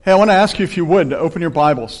Hey, I want to ask you if you would to open your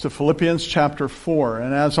Bibles to Philippians chapter 4.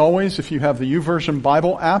 And as always, if you have the YouVersion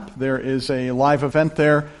Bible app, there is a live event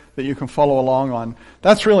there that you can follow along on.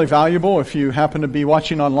 That's really valuable. If you happen to be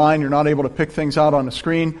watching online, you're not able to pick things out on the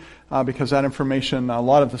screen because that information, a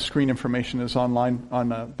lot of the screen information is online on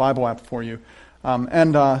the Bible app for you.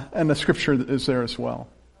 And the scripture is there as well.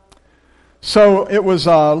 So it was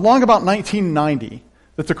long about 1990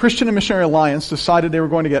 that the Christian and Missionary Alliance decided they were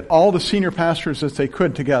going to get all the senior pastors that they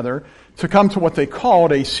could together to come to what they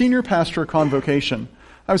called a senior pastor convocation.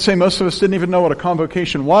 I would say most of us didn't even know what a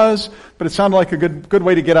convocation was, but it sounded like a good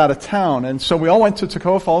way to get out of town. And so we all went to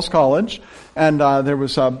Toccoa Falls College, and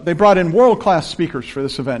they brought in world-class speakers for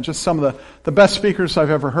this event, just some of the best speakers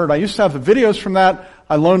I've ever heard. I used to have the videos from that.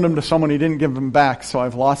 I loaned them to someone. He didn't give them back, so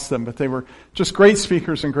I've lost them. But they were just great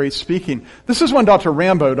speakers and great speaking. This is when Dr.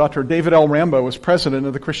 David L. Rambo, was president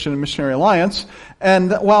of the Christian and Missionary Alliance.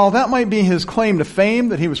 And while that might be his claim to fame,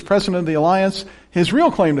 that he was president of the Alliance, his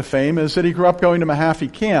real claim to fame is that he grew up going to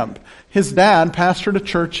Mahaffey Camp. His dad pastored a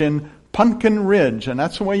church in Pumpkin Ridge, and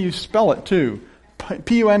that's the way you spell it too.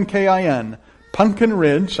 Punkin, Pumpkin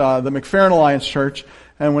Ridge, the McFerrin Alliance Church.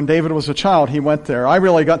 And when David was a child, he went there. I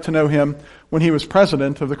really got to know him when he was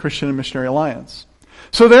president of the Christian and Missionary Alliance.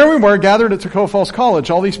 So there we were, gathered at Toccoa Falls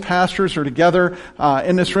College. All these pastors are together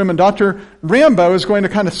in this room, and Dr. Rambo is going to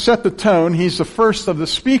kind of set the tone. He's the first of the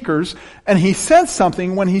speakers, and he said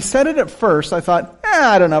something. When he said it at first, I thought,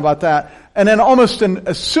 I don't know about that. And then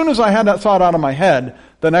as soon as I had that thought out of my head,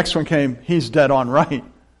 the next one came, he's dead on right.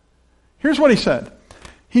 Here's what he said.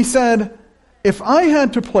 He said, if I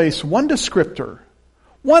had to place one descriptor,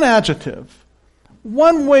 one adjective,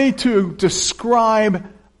 one way to describe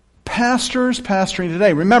pastors pastoring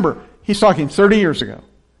today. Remember, he's talking 30 years ago.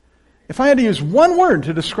 If I had to use one word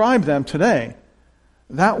to describe them today,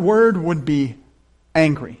 that word would be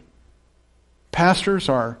angry. Pastors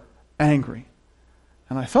are angry.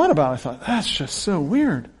 And I thought, that's just so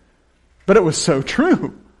weird. But it was so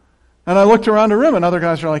true. And I looked around the room and other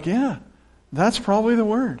guys are like, yeah, that's probably the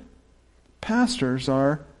word. Pastors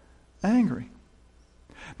are angry.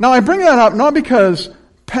 Now, I bring that up not because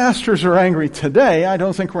pastors are angry today. I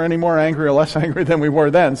don't think we're any more angry or less angry than we were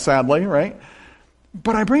then, sadly, right?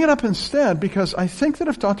 But I bring it up instead because I think that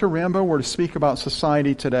if Dr. Rambo were to speak about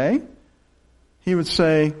society today, he would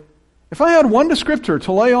say, if I had one descriptor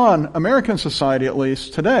to lay on American society, at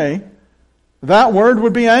least today, that word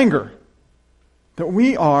would be anger. That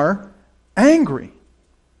we are angry.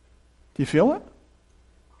 Do you feel it?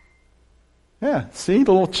 Yeah, see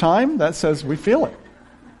the little chime? That says we feel it.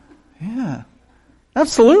 Yeah,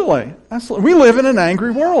 absolutely. We live in an angry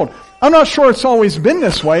world. I'm not sure it's always been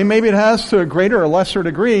this way. Maybe it has to a greater or lesser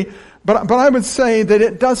degree. But I would say that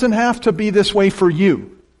it doesn't have to be this way for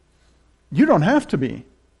you. You don't have to be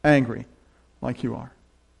angry like you are.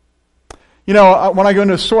 You know, when I go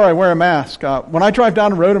into a store, I wear a mask. When I drive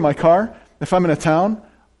down the road in my car, if I'm in a town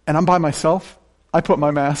and I'm by myself, I put my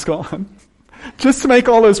mask on. Just to make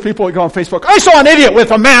all those people that go on Facebook, I saw an idiot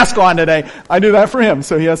with a mask on today. I do that for him,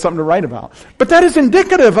 so he has something to write about. But that is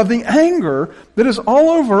indicative of the anger that is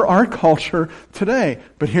all over our culture today.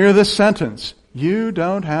 But hear this sentence. You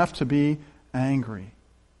don't have to be angry.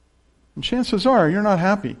 And chances are you're not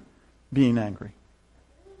happy being angry.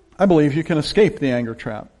 I believe you can escape the anger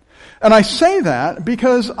trap. And I say that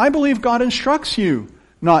because I believe God instructs you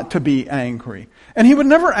not to be angry. And He would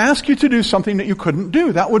never ask you to do something that you couldn't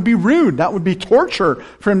do. That would be rude. That would be torture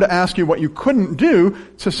for Him to ask you what you couldn't do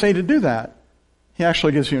to say to do that. He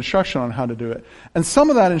actually gives you instruction on how to do it. And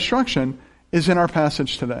some of that instruction is in our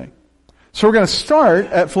passage today. So we're going to start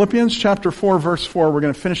at Philippians chapter 4, verse 4. We're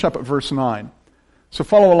going to finish up at verse 9. So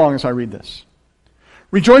follow along as I read this.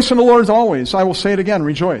 Rejoice in the Lord always. I will say it again,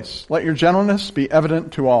 rejoice. Let your gentleness be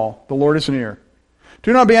evident to all. The Lord is near.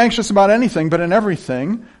 Do not be anxious about anything, but in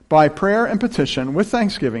everything, by prayer and petition, with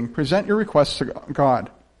thanksgiving, present your requests to God.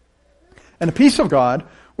 And the peace of God,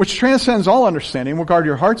 which transcends all understanding, will guard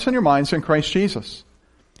your hearts and your minds in Christ Jesus.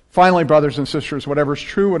 Finally, brothers and sisters, whatever is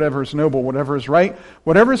true, whatever is noble, whatever is right,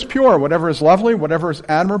 whatever is pure, whatever is lovely, whatever is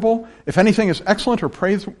admirable, if anything is excellent or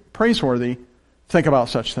praiseworthy, think about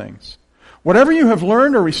such things. Whatever you have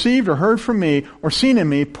learned or received or heard from me or seen in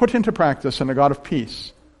me, put into practice, and the God of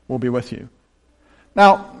peace will be with you.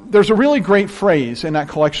 Now, there's a really great phrase in that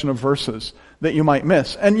collection of verses that you might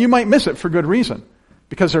miss. And you might miss it for good reason,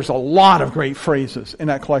 because there's a lot of great phrases in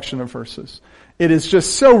that collection of verses. It is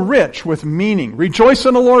just so rich with meaning. Rejoice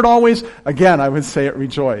in the Lord always. Again, I would say it,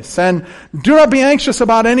 rejoice. And do not be anxious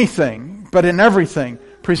about anything, but in everything,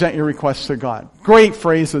 present your requests to God. Great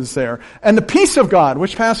phrases there. And the peace of God,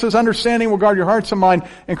 which passes understanding, will guard your hearts and mind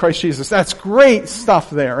in Christ Jesus. That's great stuff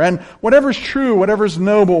there. And whatever's true, whatever's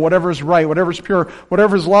noble, whatever's right, whatever's pure,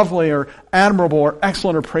 whatever's lovely or admirable or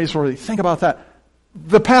excellent or praiseworthy, think about that.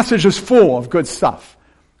 The passage is full of good stuff.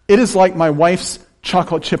 It is like my wife's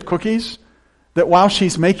chocolate chip cookies, that while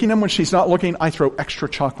she's making them, when she's not looking, I throw extra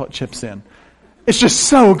chocolate chips in. It's just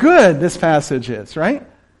so good, this passage is, right?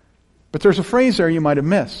 But there's a phrase there you might have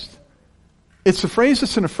missed. It's the phrase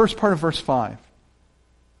that's in the first part of verse 5.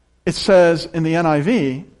 It says in the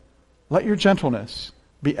NIV, let your gentleness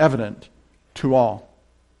be evident to all.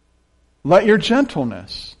 Let your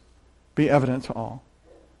gentleness be evident to all.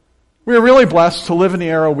 We are really blessed to live in the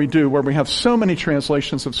era we do, where we have so many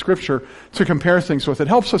translations of Scripture to compare things with. It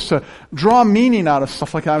helps us to draw meaning out of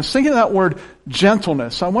stuff like that. I was thinking of that word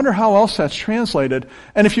gentleness. I wonder how else that's translated.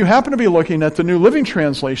 And if you happen to be looking at the New Living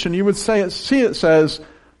Translation, you would see it says,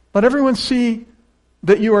 let everyone see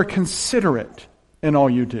that you are considerate in all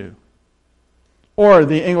you do. Or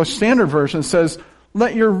the English Standard Version says,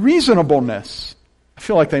 let your reasonableness, I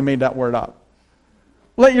feel like they made that word up.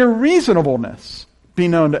 Let your reasonableness be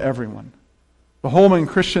known to everyone. The Holman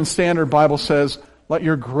Christian Standard Bible says, let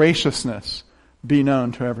your graciousness be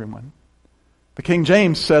known to everyone. The King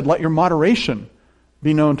James said, let your moderation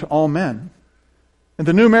be known to all men. And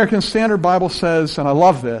the New American Standard Bible says, and I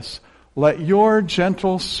love this, let your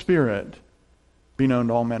gentle spirit be known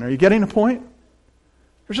to all men. Are you getting the point?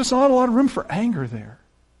 There's just not a lot of room for anger there.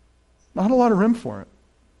 Not a lot of room for it.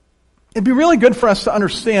 It'd be really good for us to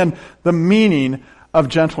understand the meaning of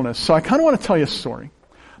gentleness. So I kind of want to tell you a story.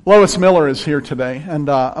 Lois Miller is here today, and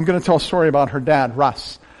I'm going to tell a story about her dad,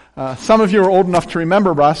 Russ. Some of you are old enough to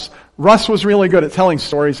remember Russ. Russ was really good at telling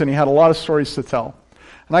stories, and he had a lot of stories to tell.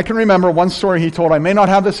 And I can remember one story he told. I may not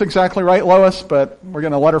have this exactly right, Lois, but we're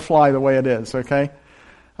going to let her fly the way it is, okay?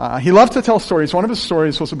 He loved to tell stories. One of his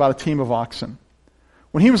stories was about a team of oxen.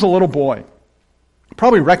 When he was a little boy,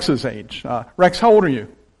 probably Rex's age. Rex, how old are you?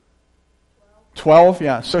 12,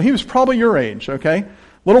 yeah. So he was probably your age, okay?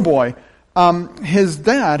 Little boy. His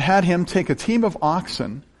dad had him take a team of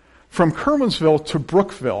oxen from Curwensville to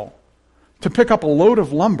Brookville to pick up a load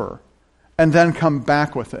of lumber and then come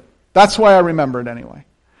back with it. That's why I remember it anyway.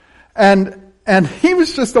 And he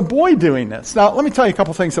was just a boy doing this. Now, let me tell you a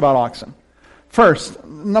couple things about oxen. First,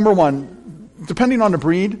 number one, depending on the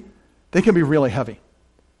breed, they can be really heavy.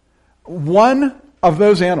 One of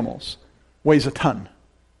those animals weighs a ton.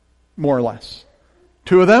 More or less.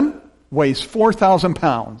 Two of them weighs 4,000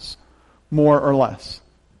 pounds, more or less.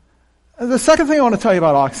 The second thing I want to tell you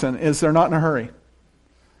about oxen is they're not in a hurry.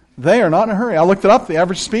 They are not in a hurry. I looked it up. The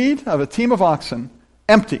average speed of a team of oxen,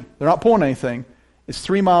 empty, they're not pulling anything, is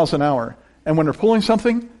 3 miles an hour. And when they're pulling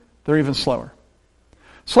something, they're even slower.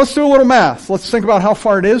 So let's do a little math. Let's think about how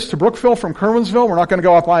far it is to Brookville from Curwensville. We're not going to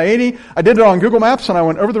go up I-80. I did it on Google Maps, and I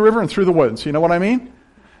went over the river and through the woods. You know what I mean?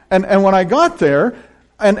 And when I got there,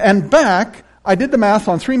 and back, I did the math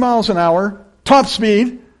on 3 miles an hour, top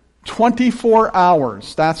speed, 24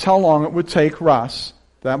 hours. That's how long it would take Russ,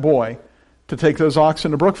 that boy, to take those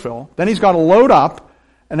oxen to Brookville. Then he's got to load up,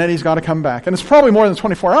 and then he's got to come back. And it's probably more than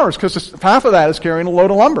 24 hours, because half of that is carrying a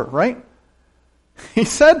load of lumber, right? He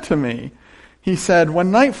said to me,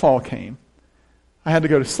 when nightfall came, I had to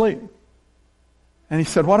go to sleep. And he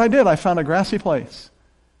said, what I did, I found a grassy place,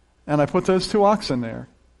 and I put those 2 oxen there.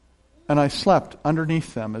 And I slept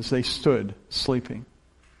underneath them as they stood sleeping.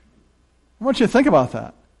 I want you to think about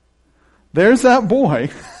that. There's that boy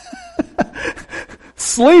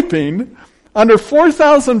sleeping under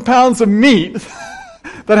 4,000 pounds of meat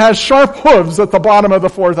that has sharp hooves at the bottom of the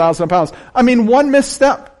 4,000 pounds. I mean, one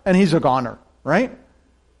misstep and he's a goner, right?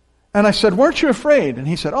 And I said, weren't you afraid? And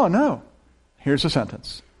he said, oh no. Here's a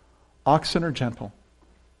sentence. Oxen are gentle.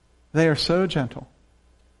 They are so gentle.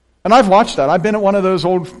 And I've watched that. I've been at one of those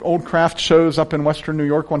old craft shows up in Western New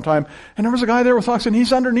York one time, and there was a guy there with oxen.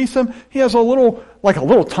 He's underneath them. He has a little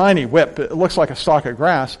tiny whip. It looks like a stalk of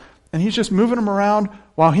grass, and he's just moving them around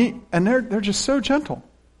and they're just so gentle.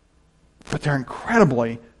 But they're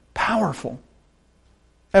incredibly powerful.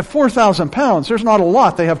 At 4,000 pounds, there's not a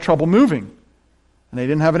lot they have trouble moving. And they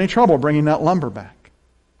didn't have any trouble bringing that lumber back.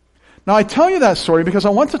 Now, I tell you that story because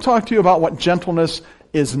I want to talk to you about what gentleness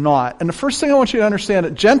is not. And the first thing I want you to understand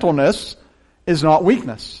that gentleness is not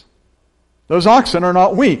weakness. Those oxen are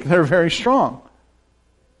not weak. They're very strong.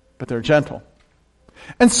 But they're gentle.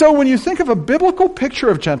 And so when you think of a biblical picture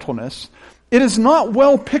of gentleness, it is not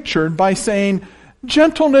well pictured by saying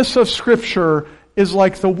gentleness of Scripture is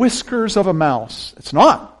like the whiskers of a mouse. It's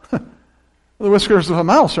not. The whiskers of a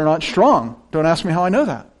mouse are not strong. Don't ask me how I know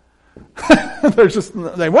that.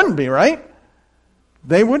 They wouldn't be, right?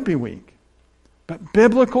 they would be weak. But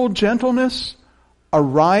biblical gentleness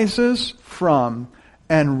arises from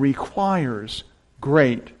and requires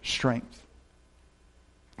great strength.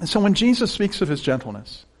 And so when Jesus speaks of his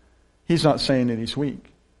gentleness, he's not saying that he's weak.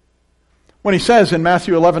 When he says in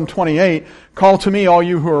Matthew 11:28, "Call to me all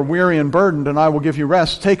you who are weary and burdened, and I will give you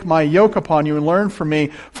rest. Take my yoke upon you and learn from me,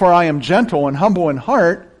 for I am gentle and humble in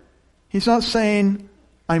heart," he's not saying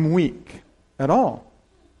I'm weak at all.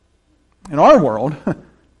 In our world,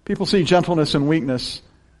 people see gentleness and weakness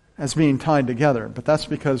as being tied together, but that's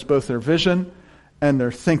because both their vision and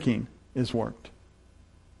their thinking is warped.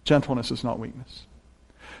 Gentleness is not weakness.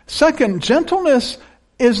 Second, gentleness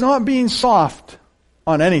is not being soft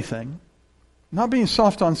on anything. Not being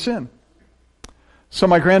soft on sin. So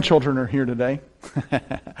my grandchildren are here today.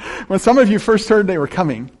 When some of you first heard they were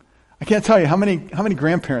coming, I can't tell you how many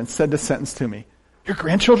grandparents said this sentence to me. "Your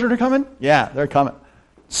grandchildren are coming?" "Yeah, they're coming.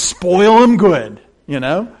 Spoil them good,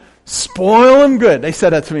 Spoil them good." They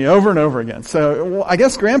said that to me over and over again. So I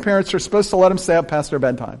guess grandparents are supposed to let them stay up past their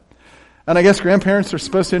bedtime. And I guess grandparents are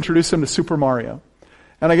supposed to introduce them to Super Mario.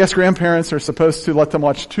 And I guess grandparents are supposed to let them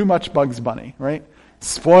watch too much Bugs Bunny, right?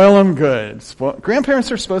 Spoil them good.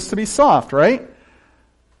 Grandparents are supposed to be soft, right?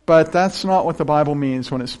 But that's not what the Bible means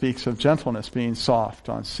when it speaks of gentleness being soft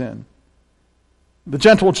on sin. The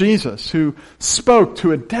gentle Jesus who spoke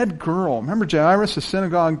to a dead girl. Remember, Jairus, the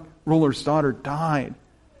synagogue ruler's daughter, died.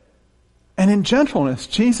 And in gentleness,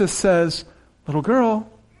 Jesus says, "Little girl,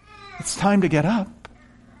 it's time to get up."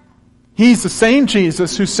 He's the same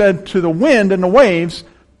Jesus who said to the wind and the waves,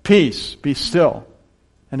 "Peace, be still."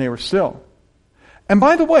 And they were still. And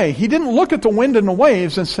by the way, he didn't look at the wind and the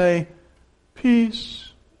waves and say, "Peace,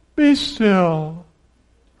 be still."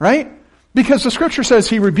 Right? Because the scripture says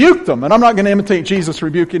he rebuked them. And I'm not going to imitate Jesus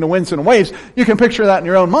rebuking the winds and the waves. You can picture that in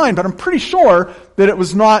your own mind, but I'm pretty sure that it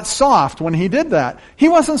was not soft when he did that. He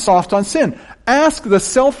wasn't soft on sin. Ask the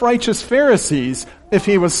self-righteous Pharisees if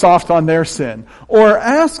he was soft on their sin. Or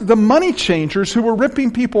ask the money changers who were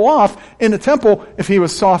ripping people off in the temple if he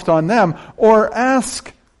was soft on them. Or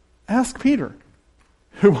ask Peter,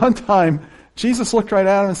 who one time Jesus looked right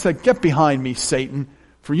at him and said, "Get behind me, Satan,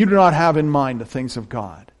 for you do not have in mind the things of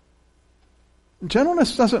God."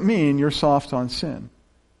 Gentleness doesn't mean you're soft on sin.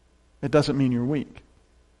 It doesn't mean you're weak.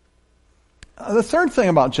 The third thing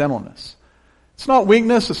about gentleness, it's not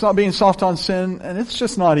weakness, it's not being soft on sin, and it's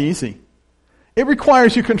just not easy. It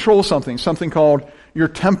requires you control something called your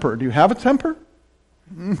temper. Do you have a temper?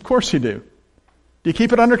 Of course you do. Do you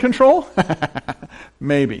keep it under control?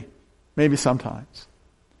 Maybe sometimes.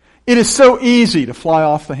 It is so easy to fly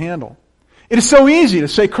off the handle. It is so easy to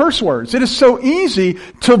say curse words. It is so easy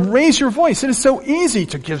to raise your voice. It is so easy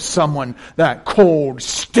to give someone that cold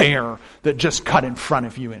stare that just cut in front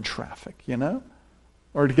of you in traffic,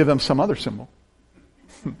 Or to give them some other symbol.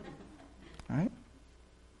 Right?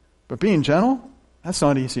 But being gentle, that's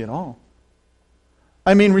not easy at all.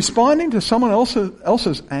 I mean, responding to someone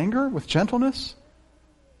else's anger with gentleness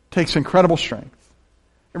takes incredible strength.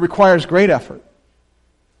 It requires great effort.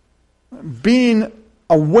 Being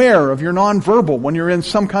aware of your nonverbal when you're in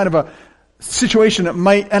some kind of a situation that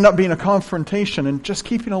might end up being a confrontation, and just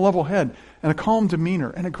keeping a level head and a calm demeanor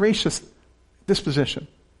and a gracious disposition.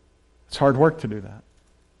 It's hard work to do that.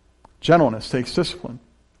 Gentleness takes discipline.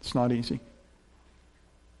 It's not easy.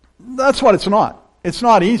 That's what it's not. It's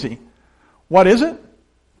not easy. What is it?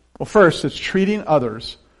 Well, first, it's treating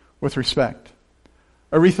others with respect.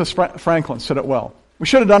 Aretha Franklin said it well. We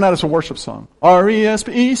should have done that as a worship song.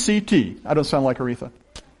 R-E-S-P-E-C-T. I don't sound like Aretha.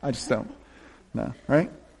 I just don't. No, right?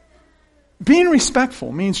 Being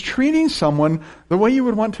respectful means treating someone the way you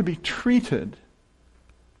would want to be treated.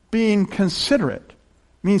 Being considerate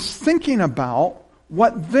means thinking about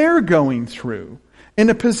what they're going through in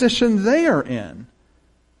the position they are in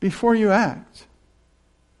before you act.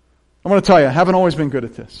 I'm going to tell you, I haven't always been good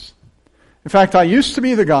at this. In fact, I used to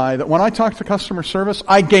be the guy that when I talked to customer service,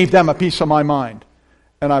 I gave them a piece of my mind.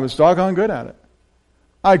 And I was doggone good at it.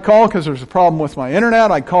 I'd call because there's a problem with my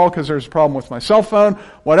internet. I'd call because there's a problem with my cell phone,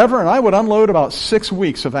 whatever. And I would unload about 6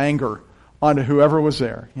 weeks of anger onto whoever was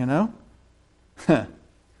there, And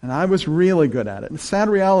I was really good at it. And the sad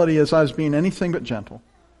reality is I was being anything but gentle.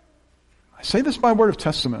 I say this by word of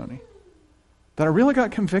testimony, that I really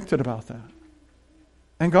got convicted about that.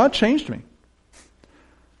 And God changed me.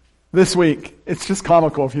 This week, it's just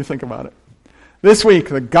comical if you think about it. This week,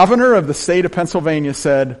 the governor of the state of Pennsylvania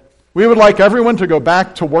said, "We would like everyone to go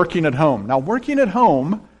back to working at home." Now, working at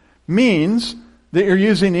home means that you're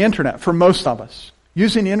using the internet for most of us.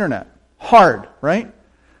 Using the internet. Hard, right?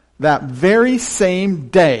 That very same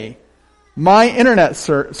day, my internet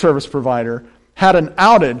service provider had an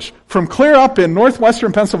outage from clear up in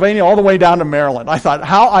northwestern Pennsylvania all the way down to Maryland. I thought,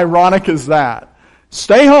 how ironic is that?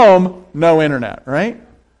 Stay home, no internet, right?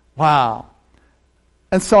 Wow.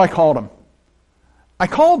 And so I called them. I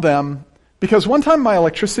called them because one time my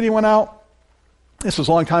electricity went out. This was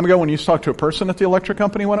a long time ago when you used to talk to a person at the electric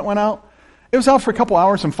company when it went out. It was out for a couple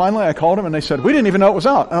hours, and finally I called them, and they said, we didn't even know it was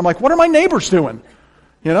out. And I'm like, what are my neighbors doing?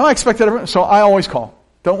 I expected everyone. So I always call.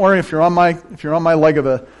 Don't worry, if you're on my leg of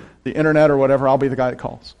the internet or whatever, I'll be the guy that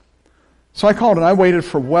calls. So I called, and I waited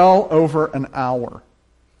for well over an hour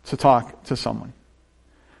to talk to someone.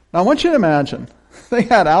 Now I want you to imagine, they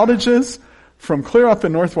had outages from clear up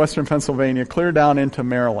in northwestern Pennsylvania, clear down into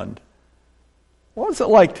Maryland. What was it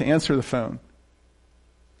like to answer the phone?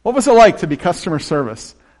 What was it like to be customer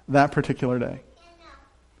service that particular day?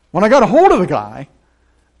 When I got a hold of the guy,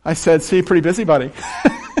 I said, see, pretty busy, buddy.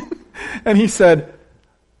 And he said,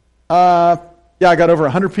 yeah, I got over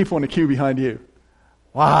 100 people in the queue behind you.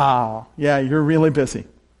 Wow, yeah, you're really busy.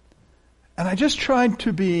 And I just tried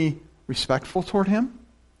to be respectful toward him,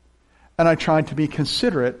 and I tried to be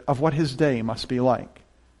considerate of what his day must be like.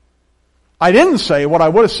 I didn't say what I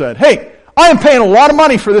would have said. Hey, I am paying a lot of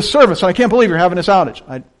money for this service, and I can't believe you're having this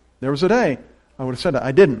outage. There was a day I would have said that.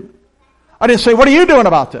 I didn't. I didn't say, what are you doing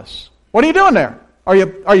about this? What are you doing there? Are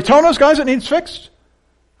you telling those guys it needs fixed?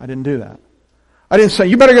 I didn't do that. I didn't say,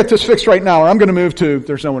 you better get this fixed right now, or I'm going to move to,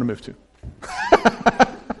 there's no one to move to.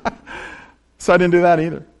 So I didn't do that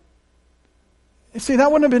either. You see,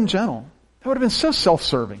 that wouldn't have been gentle. That would have been so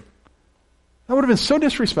self-serving. That would have been so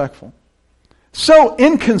disrespectful. So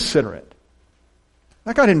inconsiderate.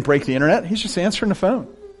 That guy didn't break the internet. He's just answering the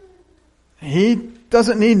phone. He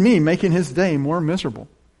doesn't need me making his day more miserable.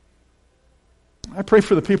 I pray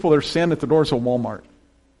for the people that are standing at the doors of Walmart.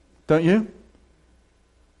 Don't you?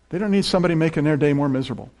 They don't need somebody making their day more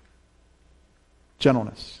miserable.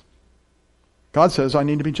 Gentleness. God says, I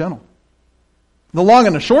need to be gentle. The long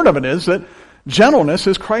and the short of it is that gentleness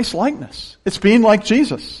is Christ-likeness. It's being like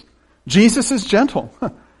Jesus. Jesus is gentle.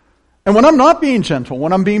 And when I'm not being gentle,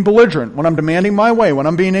 when I'm being belligerent, when I'm demanding my way, when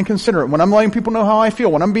I'm being inconsiderate, when I'm letting people know how I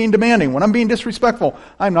feel, when I'm being demanding, when I'm being disrespectful,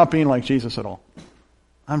 I'm not being like Jesus at all.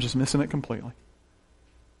 I'm just missing it completely.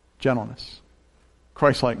 Gentleness.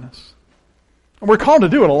 Christ-likeness. And we're called to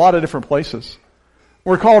do it a lot of different places.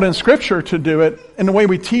 We're called in Scripture to do it in the way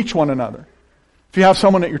we teach one another. If you have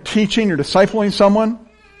someone that you're teaching, you're discipling someone,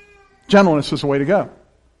 gentleness is the way to go.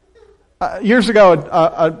 Years ago,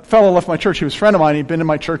 a fellow left my church. He was a friend of mine. He'd been in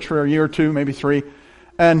my church for a year or two, maybe 3.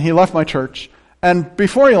 And he left my church. And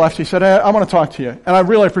before he left, he said, hey, I want to talk to you. And I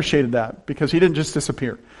really appreciated that because he didn't just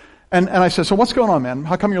disappear. And I said, so what's going on, man?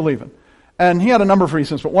 How come you're leaving? And he had a number of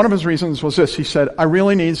reasons, but one of his reasons was this. He said, I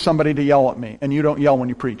really need somebody to yell at me, and you don't yell when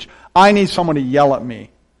you preach. I need someone to yell at me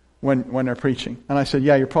when they're preaching. And I said,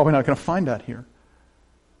 yeah, you're probably not going to find that here.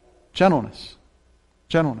 Gentleness.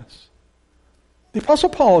 Gentleness. The Apostle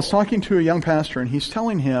Paul is talking to a young pastor, and he's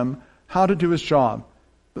telling him how to do his job.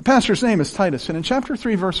 The pastor's name is Titus, and in chapter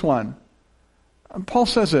 3, verse 1, Paul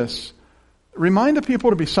says this, remind the people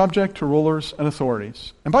to be subject to rulers and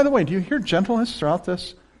authorities. And by the way, do you hear gentleness throughout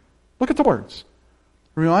this? Look at the words.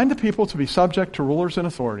 Remind the people to be subject to rulers and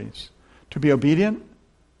authorities, to be obedient,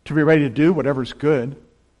 to be ready to do whatever's good,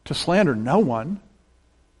 to slander no one,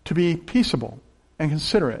 to be peaceable and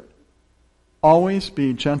considerate. Always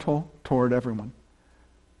be gentle toward everyone.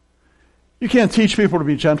 You can't teach people to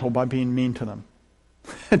be gentle by being mean to them.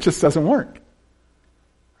 It just doesn't work.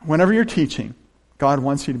 Whenever you're teaching, God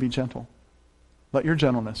wants you to be gentle. Let your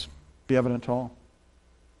gentleness be evident to all.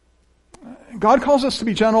 God calls us to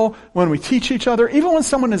be gentle when we teach each other, even when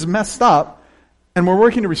someone is messed up and we're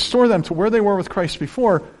working to restore them to where they were with Christ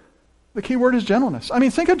before. The key word is gentleness. I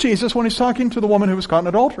mean, think of Jesus when he's talking to the woman who was caught in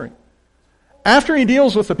adultery. After he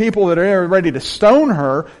deals with the people that are ready to stone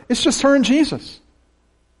her, it's just her and Jesus.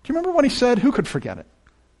 Do you remember what he said? Who could forget it?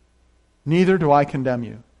 Neither do I condemn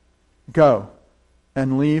you. Go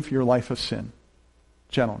and leave your life of sin.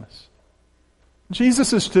 Gentleness.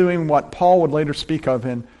 Jesus is doing what Paul would later speak of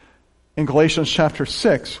in Galatians chapter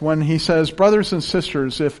 6 when he says, brothers and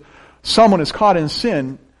sisters, if someone is caught in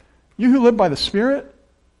sin, you who live by the Spirit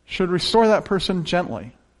should restore that person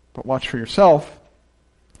gently. But watch for yourself,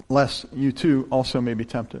 lest you too also may be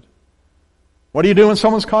tempted. What do you do when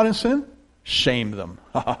someone's caught in sin? Shame them.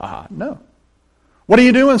 No. What do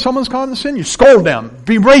you do when someone's caught in sin? You scold them,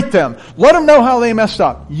 berate them, let them know how they messed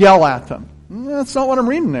up, yell at them. That's not what I'm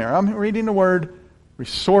reading there. I'm reading the word,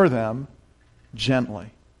 restore them gently.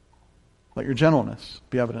 Let your gentleness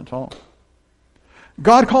be evident to all.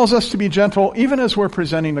 God calls us to be gentle even as we're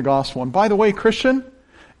presenting the gospel. And by the way, Christian,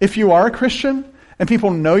 if you are a Christian and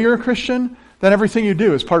people know you're a Christian, then everything you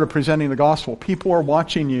do is part of presenting the gospel. People are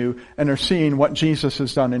watching you and are seeing what Jesus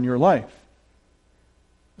has done in your life.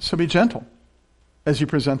 So be gentle as you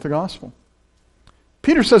present the gospel.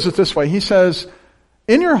 Peter says it this way. He says,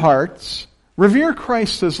 in your hearts, revere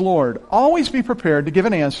Christ as Lord. Always be prepared to give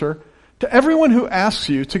an answer to everyone who asks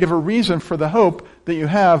you to give a reason for the hope that you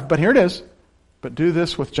have. But here it is. But do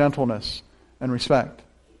this with gentleness and respect.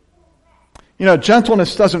 You know,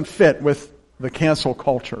 gentleness doesn't fit with the cancel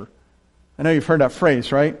culture. I know you've heard that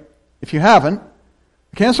phrase, right? If you haven't,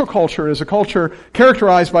 the cancel culture is a culture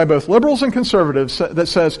characterized by both liberals and conservatives that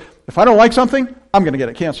says, if I don't like something, I'm going to get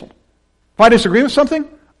it canceled. If I disagree with something,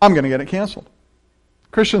 I'm going to get it canceled.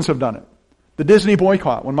 Christians have done it. The Disney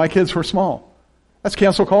boycott when my kids were small. That's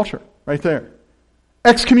cancel culture right there.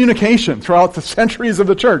 Excommunication throughout the centuries of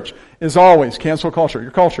the church is always cancel culture.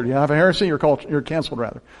 You're cultured. You have a heresy, you're canceled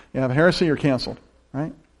rather. You have a heresy, you're canceled.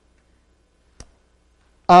 Right?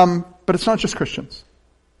 But it's not just Christians.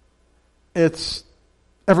 It's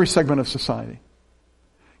every segment of society.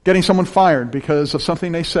 Getting someone fired because of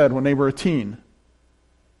something they said when they were a teen.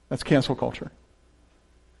 That's cancel culture.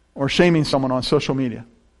 Or shaming someone on social media.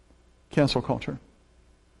 Cancel culture.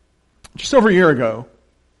 Just over a year ago,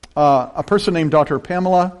 a person named Dr.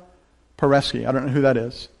 Pamela Paresky, I don't know who that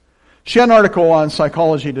is, she had an article on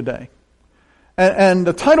Psychology Today. And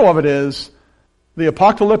the title of it is The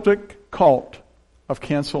Apocalyptic Cult of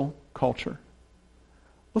Cancel Culture.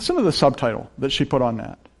 Listen to the subtitle that she put on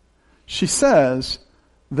that. She says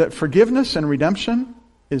that forgiveness and redemption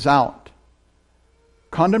is out.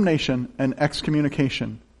 Condemnation and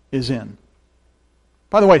excommunication is in.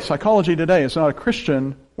 By the way, Psychology Today is not a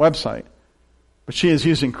Christian website, but she is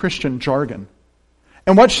using Christian jargon.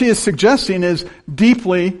 And what she is suggesting is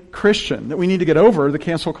deeply Christian, that we need to get over the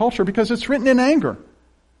cancel culture because it's written in anger.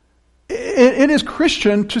 It is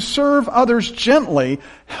Christian to serve others gently,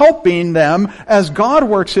 helping them as God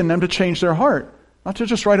works in them to change their heart, not to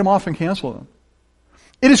just write them off and cancel them.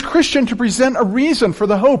 It is Christian to present a reason for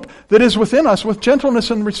the hope that is within us with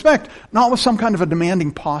gentleness and respect, not with some kind of a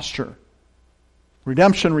demanding posture.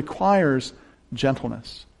 Redemption requires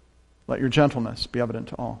gentleness. Let your gentleness be evident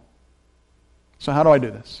to all. So how do I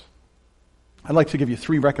do this? I'd like to give you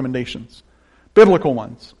 3 recommendations, biblical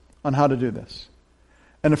ones, on how to do this.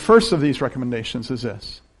 And the first of these recommendations is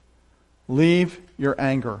this. Leave your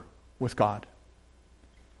anger with God.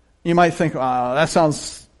 You might think, that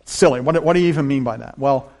sounds silly. What do you even mean by that?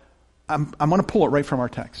 Well, I'm going to pull it right from our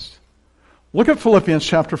text. Look at Philippians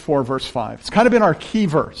chapter 4, verse 5. It's kind of been our key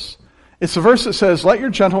verse. It's the verse that says, let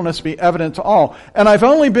your gentleness be evident to all. And I've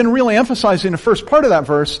only been really emphasizing the first part of that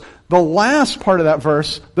verse. The last part of that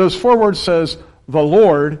verse, those 4 words says, the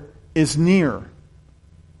Lord is near.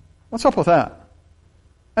 What's up with that?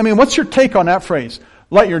 I mean, what's your take on that phrase?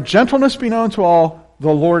 Let your gentleness be known to all,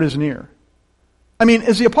 the Lord is near. I mean,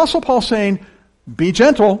 is the Apostle Paul saying, be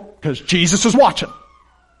gentle because Jesus is watching?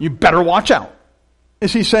 You better watch out.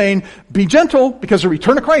 Is he saying, be gentle because the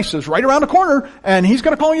return of Christ is right around the corner and he's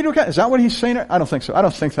going to call you to account? Is that what he's saying? I don't think so. I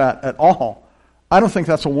don't think that at all. I don't think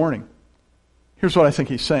that's a warning. Here's what I think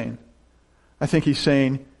he's saying. I think he's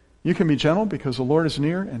saying, you can be gentle because the Lord is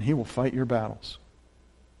near and he will fight your battles.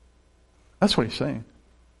 That's what he's saying.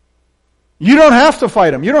 You don't have to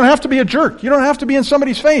fight him. You don't have to be a jerk. You don't have to be in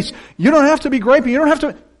somebody's face. You don't have to be griping. You don't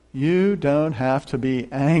have to be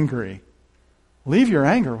angry. Leave your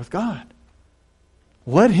anger with God.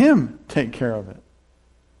 Let him take care of it.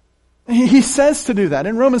 He says to do that.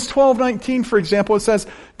 In Romans 12:19, for example, it says,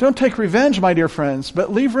 don't take revenge, my dear friends,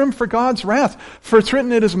 but leave room for God's wrath. For it's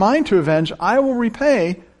written, it is mine to avenge. I will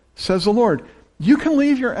repay, says the Lord. You can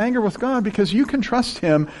leave your anger with God because you can trust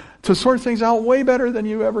him to sort things out way better than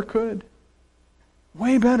you ever could.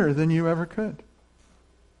 Way better than you ever could.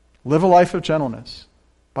 Live a life of gentleness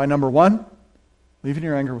by, number 1, leaving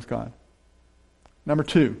your anger with God. Number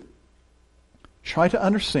 2, try to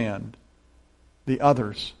understand the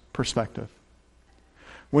other's perspective.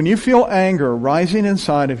 When you feel anger rising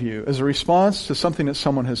inside of you as a response to something that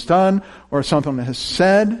someone has done or something that has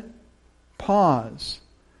said, pause.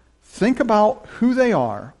 Think about who they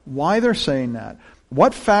are, why they're saying that,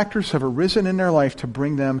 what factors have arisen in their life to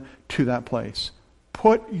bring them to that place.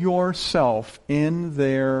 Put yourself in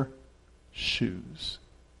their shoes.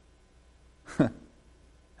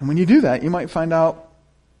 And when you do that, you might find out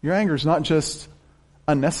your anger is not just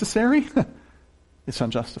unnecessary, it's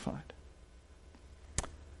unjustified.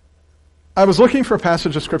 I was looking for a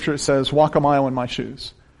passage of Scripture that says, walk a mile in my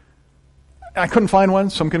shoes. I couldn't find one,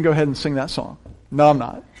 so I'm going to go ahead and sing that song. No, I'm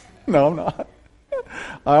not. No, I'm not.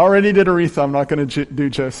 I already did Aretha. I'm not going to do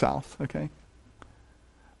Joe South, okay?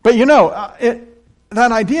 But you know,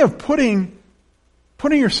 that idea of putting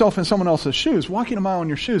putting yourself in someone else's shoes, walking a mile in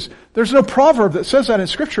your shoes. There's no proverb that says that in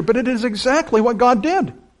Scripture, but it is exactly what God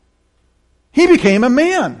did. He became a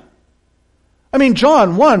man. I mean,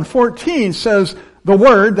 John 1:14 says, the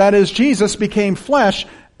Word, that is Jesus, became flesh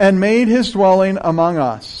and made his dwelling among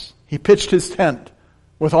us. He pitched his tent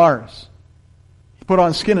with ours. He put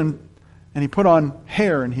on skin and he put on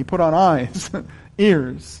hair and he put on eyes,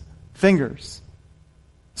 ears, fingers,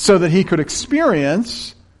 so that he could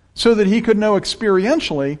experience, so that he could know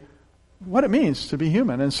experientially what it means to be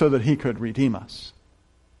human, and so that he could redeem us.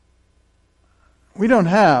 We don't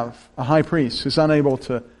have a high priest who's unable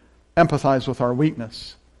to empathize with our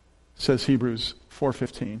weakness, says Hebrews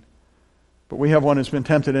 4:15. But we have one who's been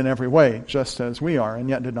tempted in every way, just as we are, and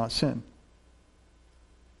yet did not sin.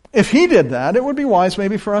 If he did that, it would be wise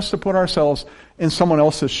maybe for us to put ourselves in someone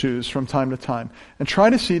else's shoes from time to time and try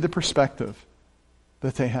to see the perspective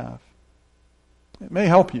that they have. It may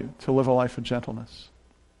help you to live a life of gentleness.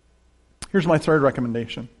 Here's my third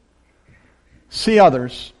recommendation. See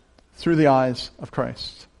others through the eyes of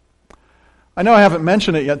Christ. I know I haven't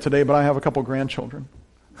mentioned it yet today, but I have a couple grandchildren.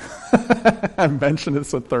 I've mentioned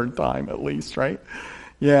this a third time at least, right?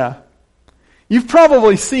 Yeah. You've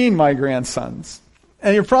probably seen my grandsons,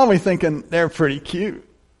 and you're probably thinking they're pretty cute.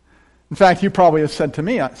 In fact, you probably have said to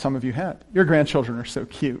me, some of you had, your grandchildren are so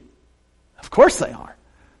cute. Of course they are.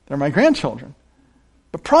 They're my grandchildren.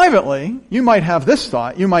 But privately, you might have this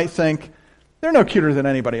thought. You might think, they're no cuter than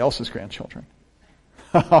anybody else's grandchildren.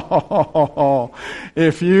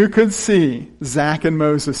 If you could see Zach and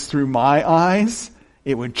Moses through my eyes,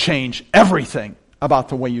 it would change everything about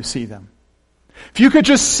the way you see them. If you could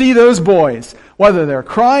just see those boys, whether they're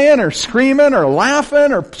crying or screaming or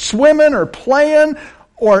laughing or swimming or playing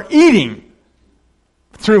or eating,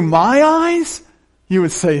 through my eyes, you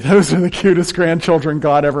would say, those are the cutest grandchildren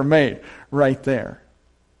God ever made, right there.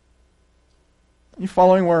 You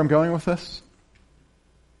following where I'm going with this?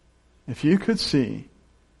 If you could see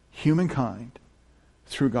humankind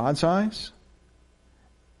through God's eyes,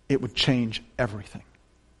 it would change everything.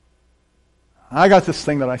 I got this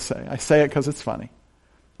thing that I say. I say it because it's funny.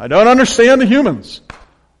 I don't understand the humans.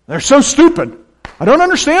 They're so stupid. I don't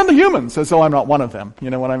understand the humans, as though I'm not one of them.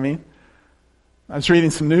 You know what I mean? I was reading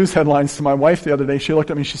some news headlines to my wife the other day. She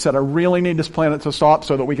looked at me and she said, I really need this planet to stop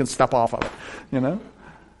so that we can step off of it. You know?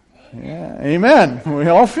 Yeah. Amen. We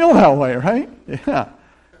all feel that way, right? Yeah.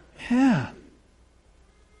 Yeah.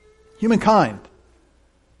 Humankind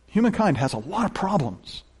has a lot of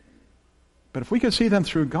problems. But if we could see them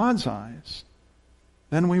through God's eyes,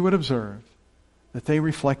 then we would observe that they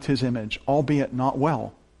reflect His image, albeit not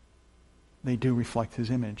well. They do reflect His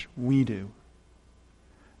image. We do.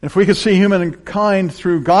 If we could see humankind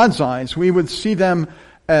through God's eyes, we would see them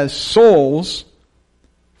as souls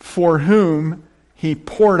for whom He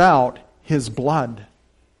poured out His blood.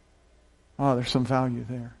 Oh, there's some value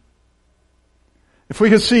there. If we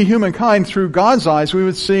could see humankind through God's eyes, we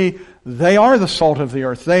would see they are the salt of the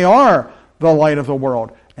earth. They are the light of the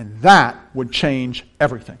world. And that would change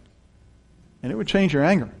everything. And it would change your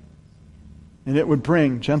anger. And it would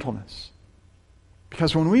bring gentleness.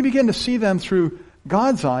 Because when we begin to see them through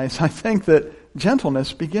God's eyes, I think that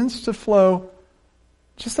gentleness begins to flow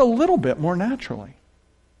just a little bit more naturally.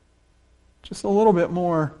 Just a little bit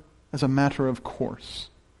more as a matter of course.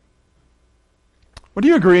 Would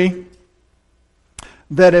you agree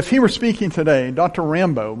that if he were speaking today, Dr.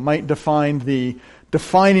 Rambo might define the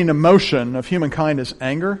defining emotion of humankind as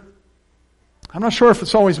anger? I'm not sure if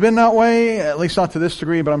it's always been that way, at least not to this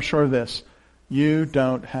degree, but I'm sure of this. You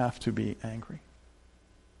don't have to be angry.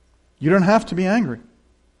 You don't have to be angry.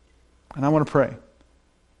 And I want to pray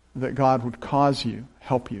that God would cause you,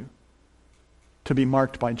 help you, to be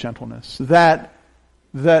marked by gentleness. That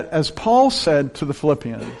as Paul said to the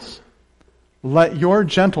Philippians, let your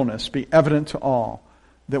gentleness be evident to all,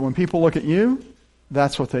 that when people look at you,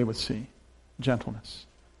 that's what they would see. Gentleness.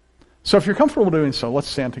 So if you're comfortable doing so, let's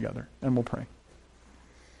stand together and we'll pray.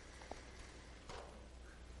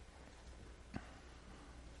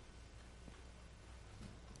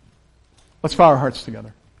 Let's bow our hearts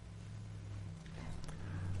together.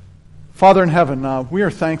 Father in heaven, we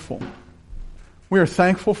are thankful. We are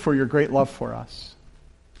thankful for your great love for us.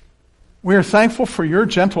 We are thankful for your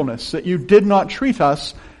gentleness, that you did not treat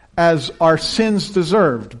us as our sins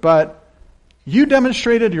deserved, but you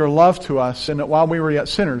demonstrated your love to us, and that while we were yet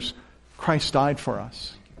sinners, Christ died for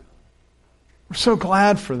us. We're so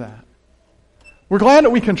glad for that. We're glad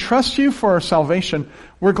that we can trust you for our salvation.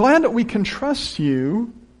 We're glad that we can trust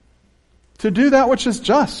you to do that which is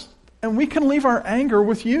just. And we can leave our anger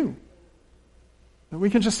with you. That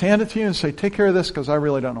we can just hand it to you and say, take care of this because I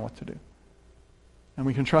really don't know what to do. And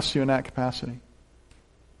we can trust you in that capacity.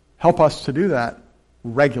 Help us to do that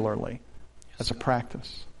regularly as a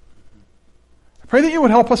practice. I pray that you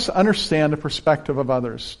would help us to understand the perspective of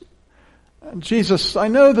others. Jesus, I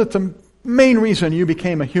know that the main reason you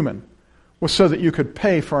became a human was so that you could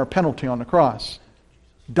pay for our penalty on the cross,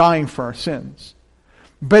 dying for our sins.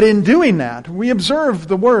 But in doing that, we observe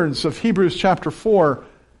the words of Hebrews chapter 4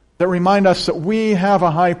 that remind us that we have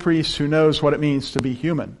a high priest who knows what it means to be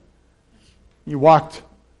human. You walked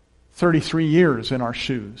 33 years in our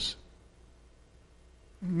shoes.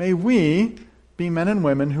 May we be men and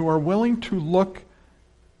women who are willing to look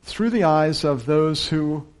through the eyes of those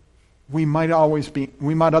who we might otherwise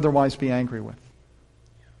be angry with.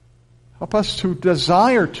 Help us to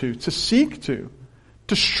desire to seek to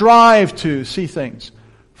strive to see things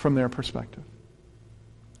from their perspective.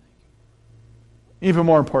 Even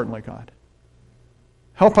more importantly, God,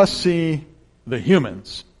 help us see the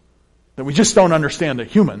humans, that we just don't understand the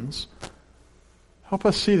humans. Help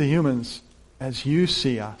us see the humans as you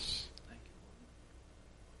see us.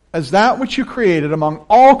 As that which you created among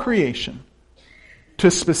all creation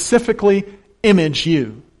to specifically image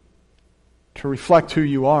you, to reflect who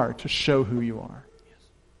you are, to show who you are.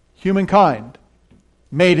 Humankind,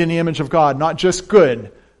 made in the image of God, not just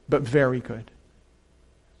good, but very good.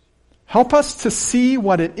 Help us to see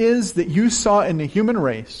what it is that you saw in the human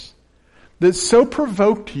race that so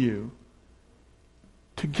provoked you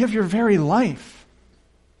to give your very life.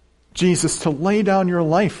 Jesus, to lay down your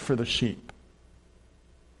life for the sheep.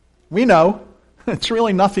 We know it's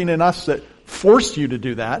really nothing in us that forced you to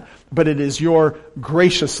do that, but it is your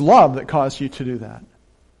gracious love that caused you to do that.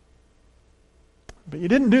 But you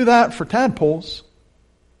didn't do that for tadpoles.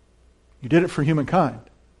 You did it for humankind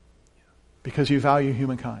because you value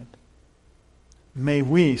humankind. May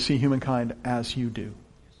we see humankind as you do.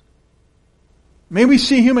 May we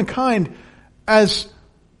see humankind as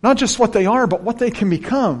not just what they are, but what they can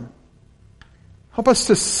become. Help us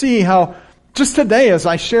to see how, just today as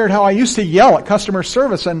I shared how I used to yell at customer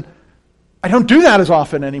service, and I don't do that as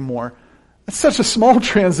often anymore. It's such a small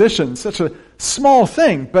transition, such a small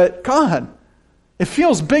thing, but God, it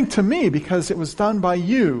feels big to me because it was done by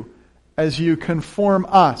you as you conform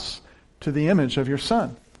us to the image of your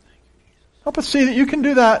Son. Help us see that you can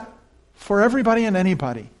do that for everybody and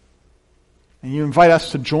anybody. And you invite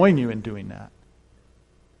us to join you in doing that.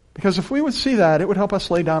 Because if we would see that, it would help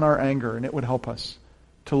us lay down our anger, and it would help us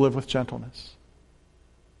to live with gentleness.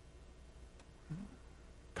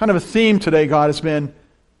 Kind of a theme today, God, has been,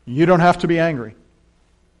 you don't have to be angry.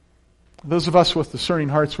 Those of us with discerning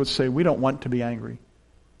hearts would say, we don't want to be angry.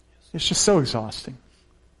 It's just so exhausting.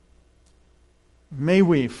 May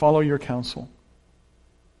we follow your counsel.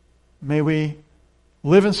 May we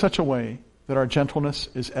live in such a way that our gentleness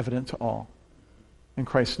is evident to all. In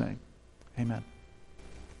Christ's name, amen.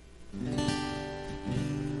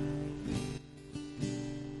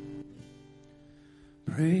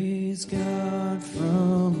 Praise God.